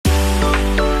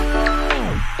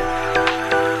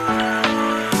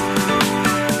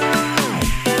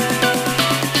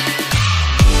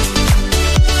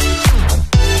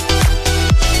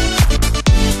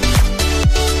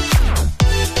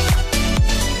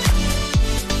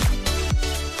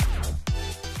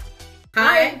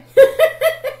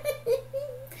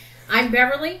I'm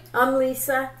Beverly. I'm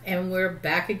Lisa. And we're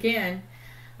back again.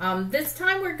 This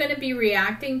time we're going to be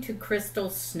reacting to Crystal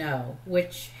Snow,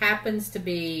 which happens to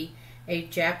be a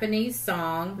Japanese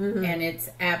song, and it's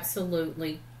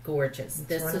absolutely gorgeous.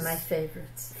 It's one of my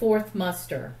favorites. Fourth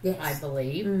muster, yes. I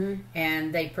believe.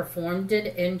 And they performed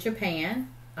it in Japan.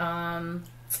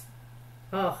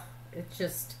 It's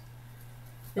just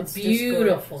a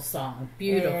beautiful song.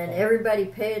 Beautiful. And everybody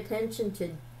pay attention to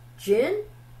Jin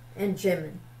and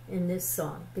Jimin in this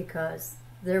song because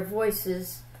their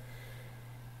voices,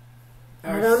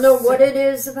 I don't know what it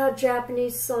is about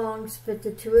Japanese songs, but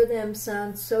the two of them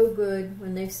sound so good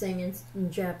when they sing in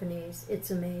Japanese.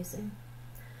 It's amazing.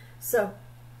 So,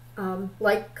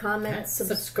 like, comment,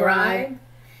 subscribe.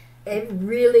 It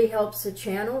really helps the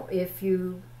channel if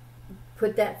you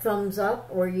put that thumbs up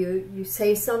or you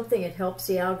say something. It helps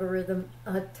the algorithm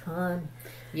a ton.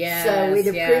 Yes, so we'd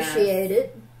appreciate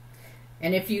it.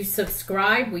 And if you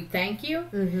subscribe, we thank you.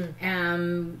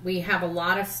 We have a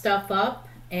lot of stuff up,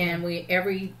 and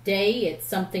every day it's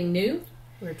something new.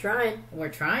 We're trying. We're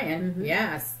trying,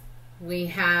 yes. We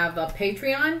have a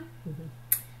Patreon,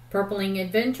 Purpling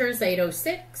Adventures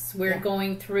 806. We're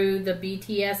going through the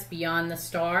BTS Beyond the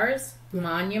Stars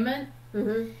Monument.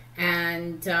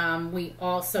 And we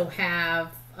also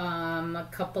have a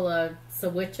couple of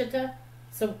Sawicha?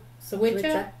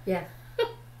 Yeah.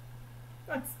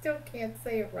 I still can't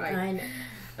say it right. I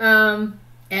know.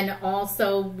 And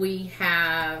also we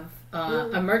have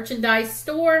a merchandise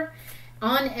store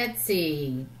on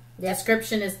Etsy.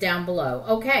 Description is down below.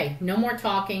 Okay, no more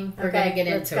talking. We're going to get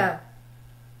into it.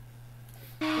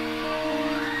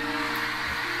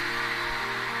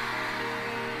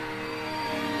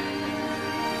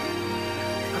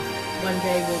 One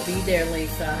day we'll be there,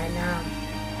 Lisa. I know.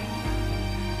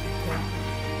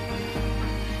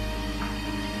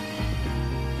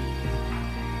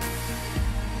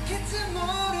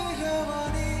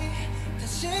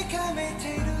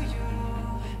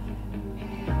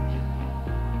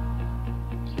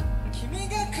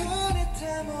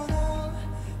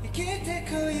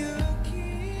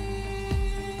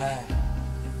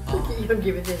 You don't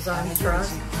give it his arms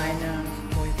crossed. I know.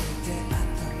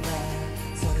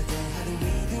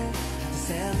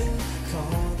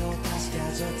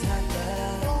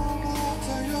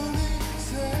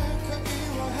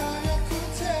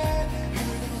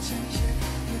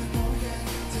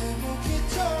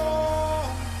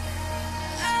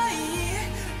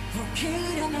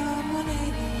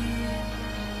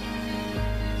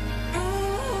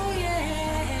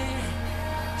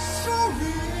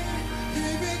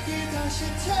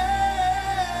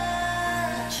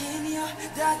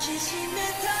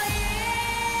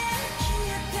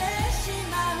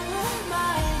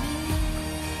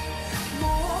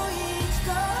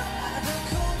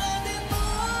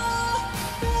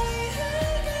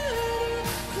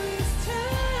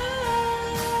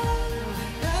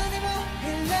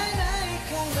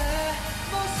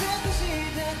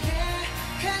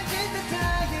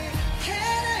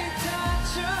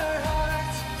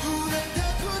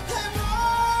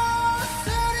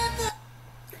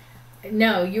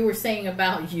 No, you were saying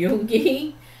about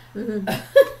Yoongi.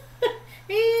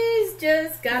 He's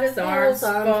just got his arms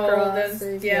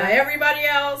folded. Yeah, everybody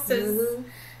else is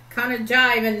kind of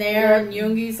jiving there, and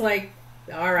Yoongi's like,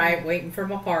 all right, waiting for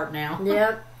my part now.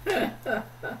 Yep.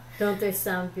 Don't they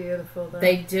sound beautiful, though?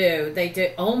 They do. They do.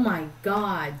 Oh, my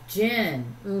God.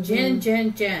 Jin.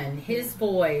 Jin. His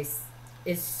voice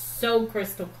is so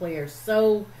crystal clear,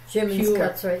 so Jimin's pure.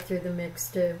 cuts right through the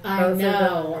mix, too. I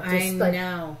know.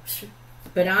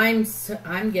 But I'm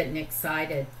getting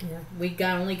excited. Yeah. We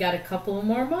only got a couple of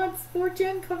more months before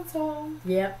Jen comes home.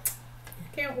 Yep.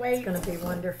 Can't wait. It's going to be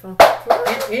wonderful.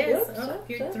 It is.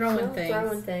 You're throwing things.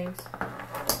 Throwing things.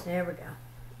 There we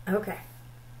go. Okay.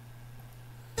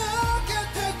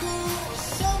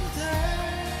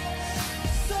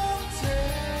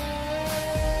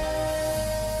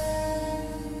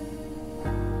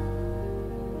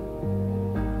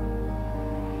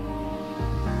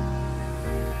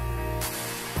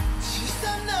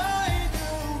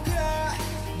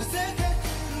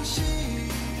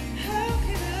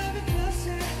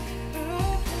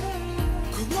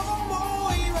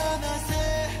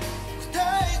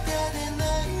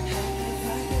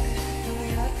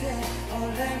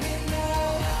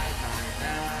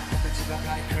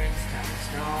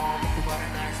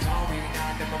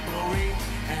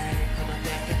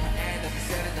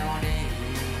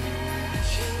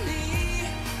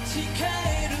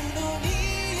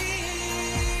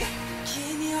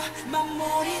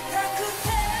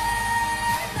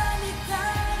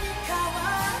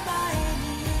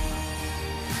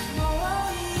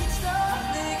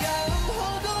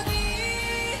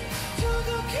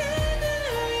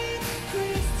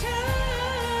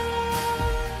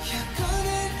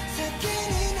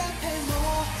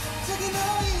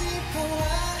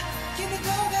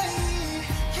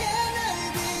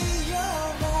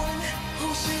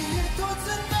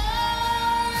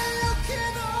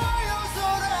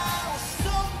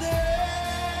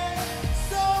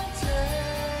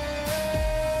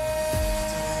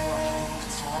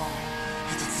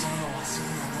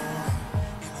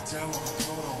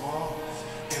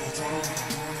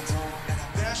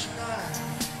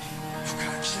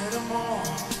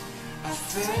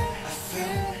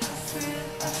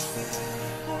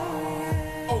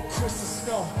 Oh,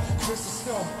 Crystal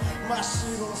Snow, my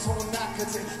shield 손은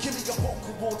나까지 길이가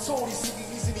볶고 소리 쓰기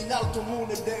이슬이 나를 또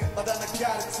무는데 마다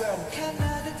나가를 tell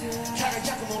가가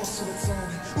약간 오는 수레선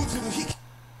우주로 히.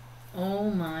 Oh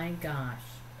my gosh.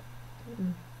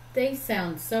 They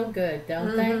sound so good,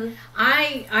 don't they?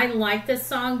 I like this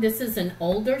song. This is an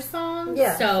older song.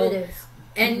 Yeah, so, it is.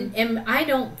 And I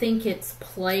don't think it's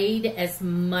played as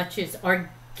much as, or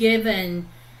given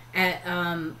at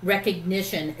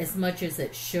recognition as much as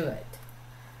it should.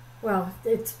 Well,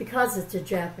 it's because it's a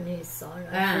Japanese song.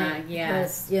 I think,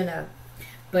 yes. because, you know.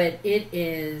 But it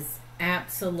is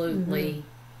absolutely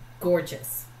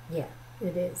gorgeous. Yeah,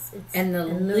 it is. And the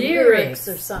lyrics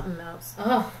are something else.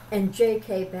 Oh, And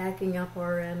J.K. backing up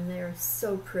RM there is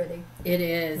so pretty. it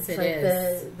is. It's It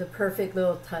is. like the perfect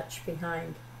little touch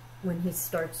behind when he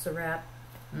starts to rap.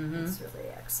 It's really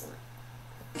excellent.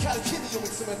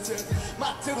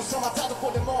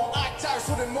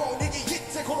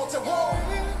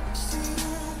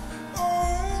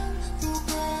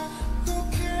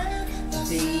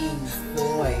 Dean's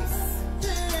voice.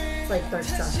 It's like dark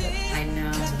chocolate. I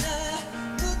know.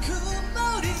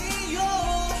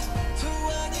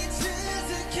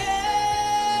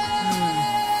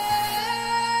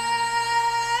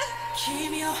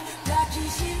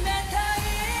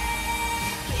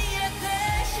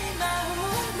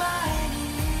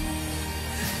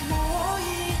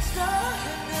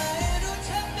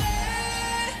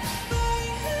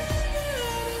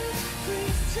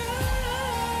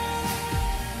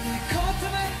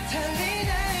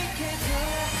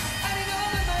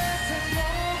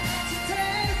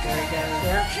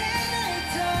 Yep.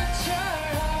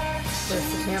 Of course,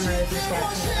 the camera isn't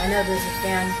catching it. I know there's a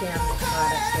fan cam that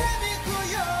caught it, but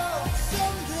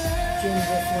Jim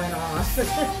just went off.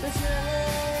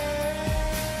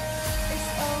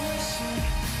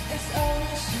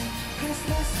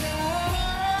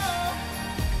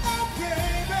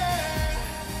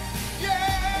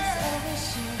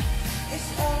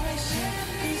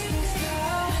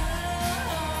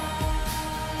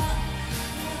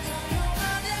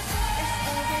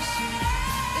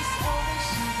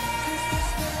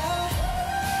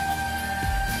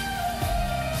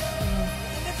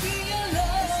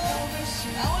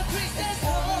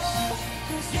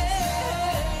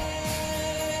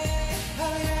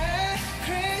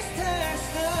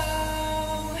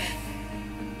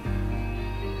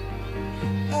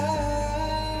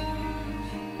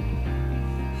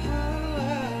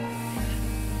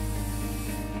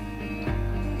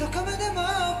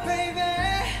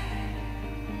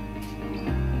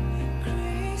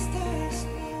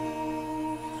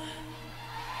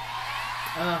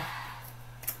 Oh,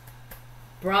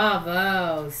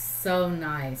 bravo. So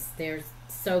nice. They're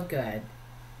so good.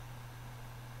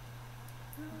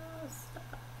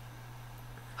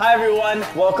 Hi everyone,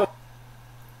 welcome.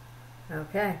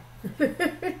 Okay. You don't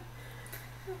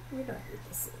need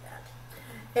to see that.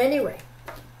 Anyway,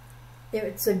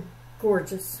 it's a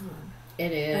gorgeous song.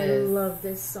 It is. I love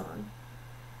this song.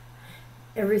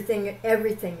 Everything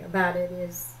about it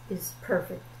is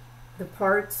perfect. The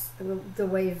parts, the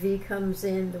way V comes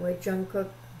in, the way Jungkook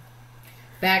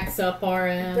backs up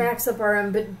RM.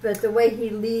 But the way he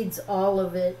leads all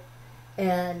of it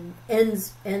and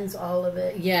ends all of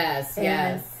it. Yes,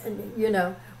 yes. And you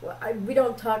know, we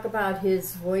don't talk about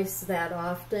his voice that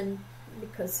often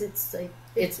because it's like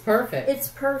It's perfect. It's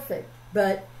perfect,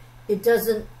 but it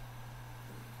doesn't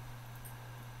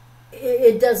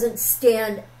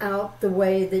stand out the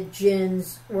way that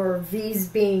Jin's or V's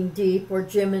being deep or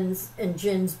Jimin's and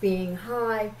Jin's being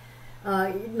high.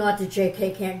 Not that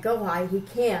JK can't go high, he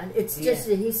can. It's just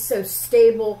that he's so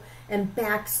stable and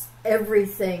backs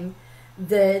everything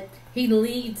that he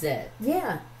leads it.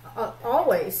 Yeah,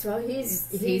 always. Well, he's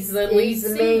the lead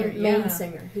singer, main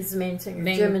singer. He's the main singer.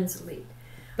 Jimin's the lead.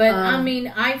 But I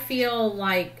mean, I feel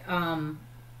like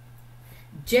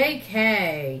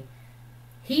JK,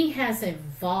 he has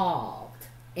evolved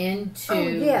into. Oh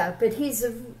yeah, but he's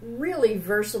a really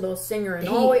versatile singer and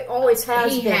always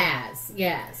has been. He has,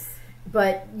 yes.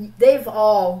 But they've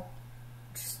all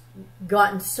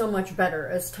gotten so much better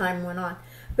as time went on.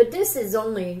 But this is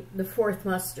only the fourth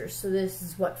muster, so this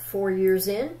is what, 4 years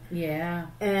in? Yeah.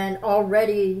 And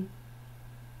already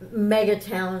mega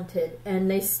talented,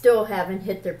 and they still haven't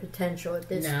hit their potential at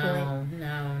this point.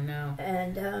 No.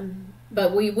 And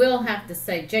but we will have to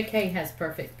say JK has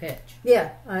perfect pitch.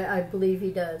 Yeah, I believe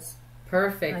he does.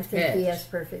 Perfect pitch. I think he has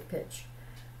perfect pitch.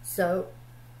 So,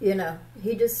 you know,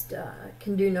 he just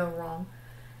can do no wrong.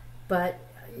 But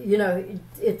you know,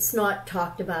 it's not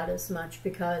talked about as much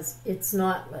because it's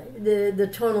not like the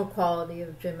tonal quality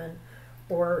of Jimin,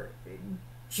 or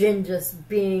Jin just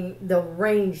being the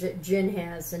range that Jin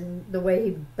has and the way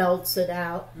he belts it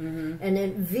out. And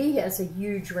then V has a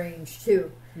huge range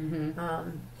too.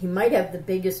 He might have the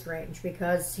biggest range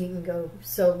because he can go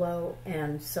so low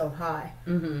and so high.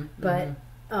 But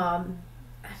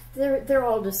they're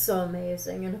all just so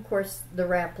amazing. And of course the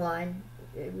rap line,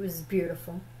 it was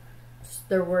beautiful.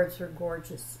 Their words were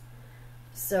gorgeous.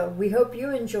 So we hope you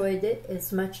enjoyed it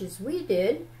as much as we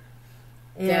did.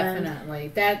 And definitely.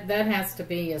 That has to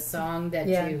be a song that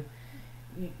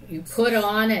you put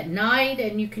on at night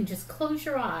and you can just close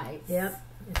your eyes. Yep.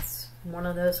 It's one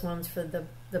of those ones for the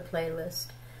playlist.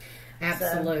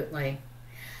 Absolutely.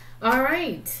 So. All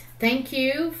right. Thank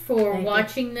you for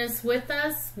watching this with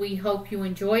us. We hope you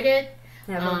enjoyed it.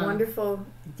 Have a wonderful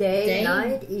day,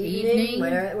 night, evening,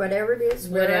 whatever it is,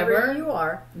 wherever you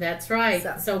are. That's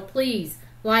right. So please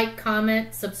like,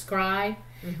 comment, subscribe.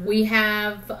 We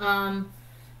have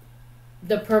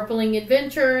the Purpling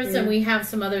Adventures, and we have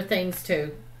some other things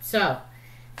too. So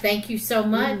thank you so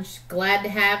much. Glad to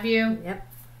have you. Yep.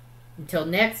 Until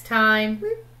next time,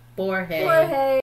 Borhe. Borhe.